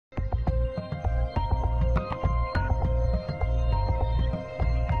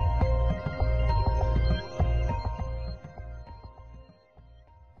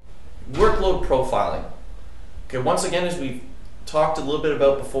Workload profiling. Okay, once again, as we've talked a little bit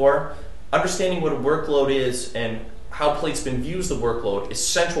about before, understanding what a workload is and how PlateSpin views the workload is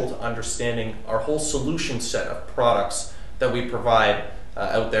central to understanding our whole solution set of products that we provide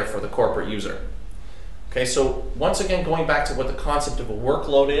out there for the corporate user. Okay, so once again, going back to what the concept of a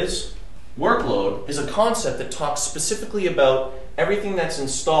workload is. Workload is a concept that talks specifically about everything that's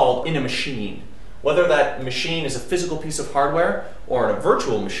installed in a machine. Whether that machine is a physical piece of hardware or a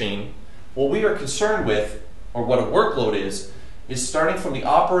virtual machine, what we are concerned with, or what a workload is starting from the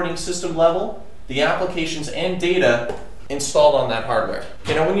operating system level, the applications and data installed on that hardware.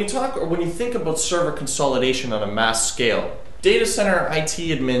 Okay, now when you think about server consolidation on a mass scale, data center IT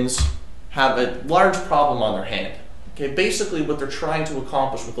admins have a large problem on their hand. Okay, basically what they're trying to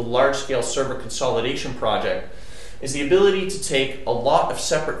accomplish with the large-scale server consolidation project is the ability to take a lot of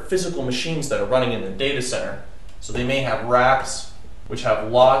separate physical machines that are running in the data center. So they may have racks, which have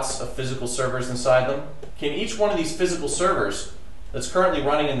lots of physical servers inside them. Okay, and each one of these physical servers that's currently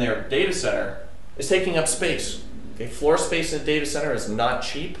running in their data center is taking up space. Okay, floor space in a data center is not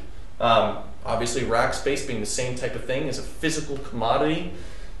cheap. Obviously, rack space being the same type of thing is a physical commodity.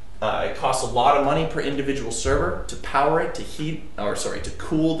 It costs a lot of money per individual server to power it, to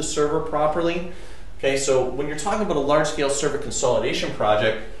cool the server properly. Okay, so when you're talking about a large-scale server consolidation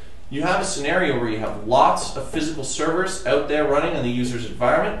project, you have a scenario where you have lots of physical servers out there running in the user's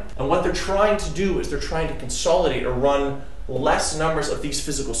environment, and what they're trying to do is they're trying to consolidate or run less numbers of these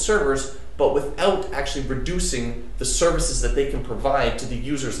physical servers, but without actually reducing the services that they can provide to the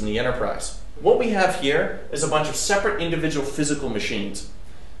users in the enterprise. What we have here is a bunch of separate individual physical machines.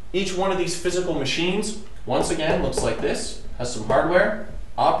 Each one of these physical machines, once again, looks like this, has some hardware,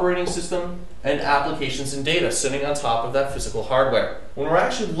 operating system, and applications and data sitting on top of that physical hardware. When we're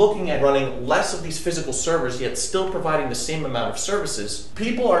actually looking at running less of these physical servers, yet still providing the same amount of services,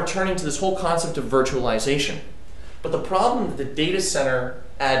 people are turning to this whole concept of virtualization. But the problem that the data center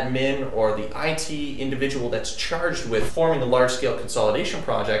admin or the IT individual that's charged with forming the large-scale consolidation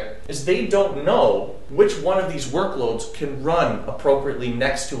project is they don't know which one of these workloads can run appropriately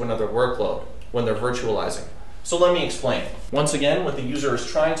next to another workload when they're virtualizing. So let me explain. Once again, what the user is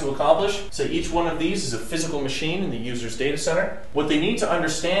trying to accomplish, say each one of these is a physical machine in the user's data center. What they need to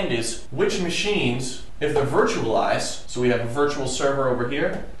understand is which machines, if they're virtualized, so we have a virtual server over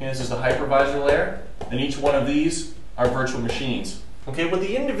here, and this is the hypervisor layer, and each one of these are virtual machines. Okay, what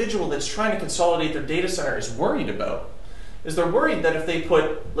the individual that's trying to consolidate their data center is worried about is they're worried that if they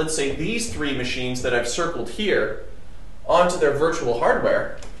put, let's say, these three machines that I've circled here onto their virtual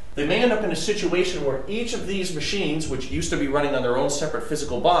hardware, they may end up in a situation where each of these machines, which used to be running on their own separate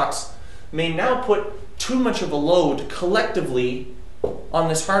physical box, may now put too much of a load collectively on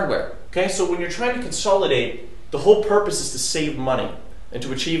this hardware. Okay, so when you're trying to consolidate, the whole purpose is to save money and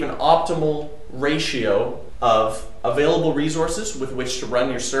to achieve an optimal ratio of available resources with which to run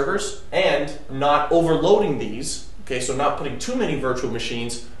your servers and not overloading these, okay, so not putting too many virtual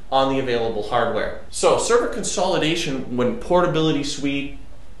machines on the available hardware. So server consolidation, when Portability Suite,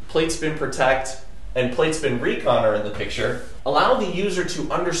 PlateSpin Protect, and PlateSpin Recon are in the picture, allow the user to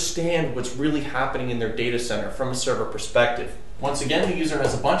understand what's really happening in their data center from a server perspective. Once again, the user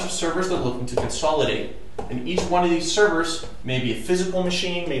has a bunch of servers they're looking to consolidate. And each one of these servers may be a physical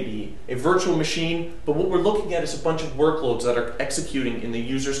machine, maybe a virtual machine, but what we're looking at is a bunch of workloads that are executing in the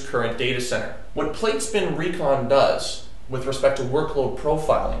user's current data center. What PlateSpin Recon does with respect to workload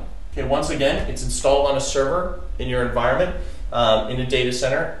profiling, okay, once again, it's installed on a server in your environment, in a data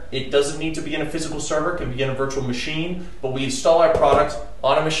center. It doesn't need to be in a physical server, it can be in a virtual machine, but we install our product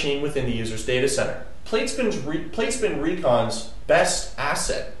on a machine within the user's data center. PlateSpin Recon's best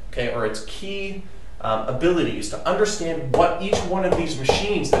asset, okay, or its key abilities to understand what each one of these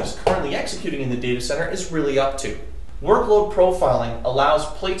machines that is currently executing in the data center is really up to. Workload profiling allows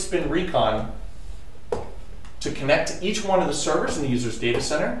PlateSpin Recon to connect to each one of the servers in the user's data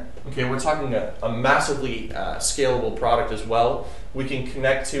center. Okay, we're talking a massively scalable product as well. We can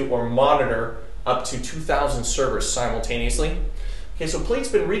connect to or monitor up to 2,000 servers simultaneously. Okay, so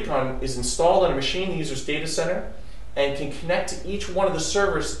PlateSpin Recon is installed on a machine in the user's data center and can connect to each one of the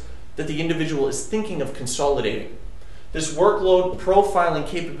servers that the individual is thinking of consolidating. This workload profiling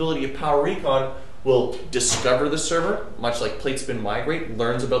capability of Power Recon will discover the server, much like PlateSpin Migrate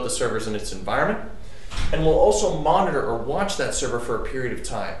learns about the servers in its environment, and will also monitor or watch that server for a period of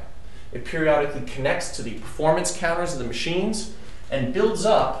time. It periodically connects to the performance counters of the machines and builds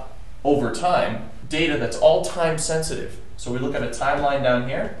up, over time, data that's all time sensitive. So we look at a timeline down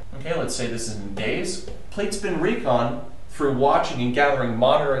here. Okay, let's say this is in days. PlateSpin Recon, through watching and gathering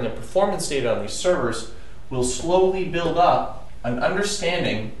monitoring and performance data on these servers, will slowly build up an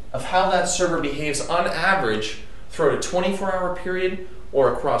understanding of how that server behaves on average throughout a 24-hour period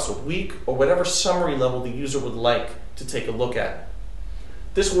or across a week, or whatever summary level the user would like to take a look at.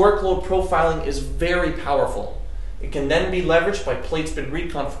 This workload profiling is very powerful. It can then be leveraged by PlateSpin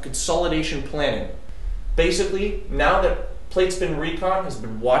Recon for consolidation planning. Basically, now that PlateSpin Recon has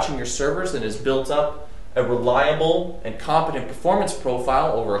been watching your servers and has built up a reliable and competent performance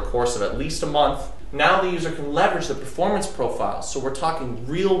profile over a course of at least a month, now the user can leverage the performance profile. So we're talking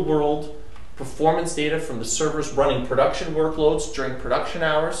real-world performance data from the servers running production workloads during production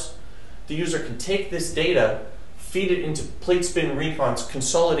hours. The user can take this data, feed it into PlateSpin Recon's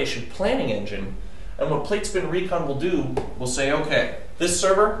consolidation planning engine, and what PlateSpin Recon will do, we'll say, okay, this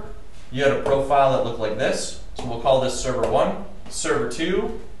server, you had a profile that looked like this, so we'll call this server 1. Server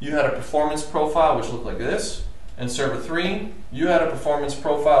 2, you had a performance profile which looked like this, and server 3, you had a performance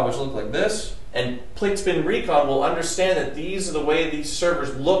profile which looked like this. And PlateSpin Recon will understand that these are the way these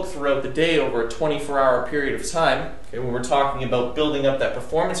servers look throughout the day over a 24-hour period of time. Okay, when we're talking about building up that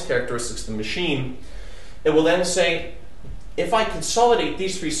performance characteristics of the machine, it will then say, if I consolidate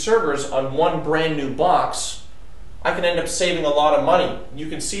these 3 servers on one brand new box, I can end up saving a lot of money. You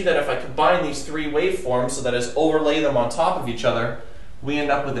can see that if I combine these 3 waveforms so that as overlay them on top of each other, we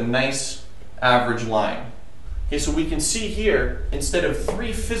end up with a nice average line. Okay, so we can see here, instead of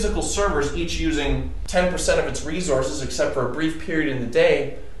 3 physical servers each using 10% of its resources except for a brief period in the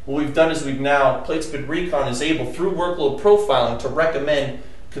day, what we've done is PlateSpin Recon is able, through workload profiling, to recommend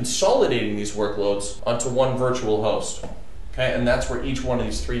consolidating these workloads onto one virtual host. Okay, and that's where each one of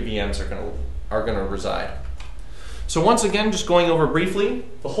these 3 VMs are going to reside. So once again, just going over briefly,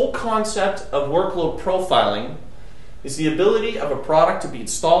 the whole concept of workload profiling is the ability of a product to be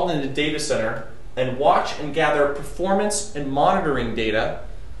installed in a data center and watch and gather performance and monitoring data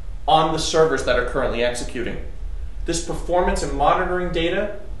on the servers that are currently executing. This performance and monitoring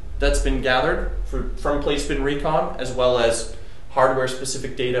data that's been gathered from PlateSpin Recon, as well as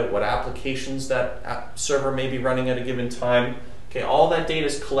hardware-specific data, what applications that server may be running at a given time. Okay, all that data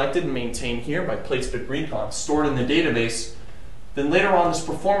is collected and maintained here by PlateSpin Recon, stored in the database. Then later on, this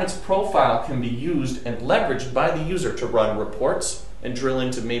performance profile can be used and leveraged by the user to run reports and drill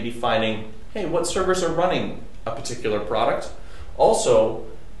into maybe finding, hey, what servers are running a particular product. Also,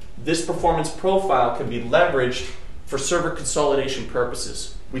 this performance profile can be leveraged for server consolidation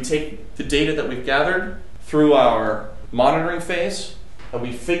purposes. We take the data that we've gathered through our monitoring phase, and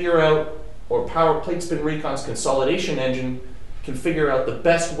we figure out, or power PlateSpin Recon's consolidation engine can figure out the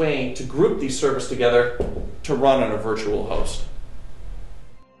best way to group these servers together to run on a virtual host.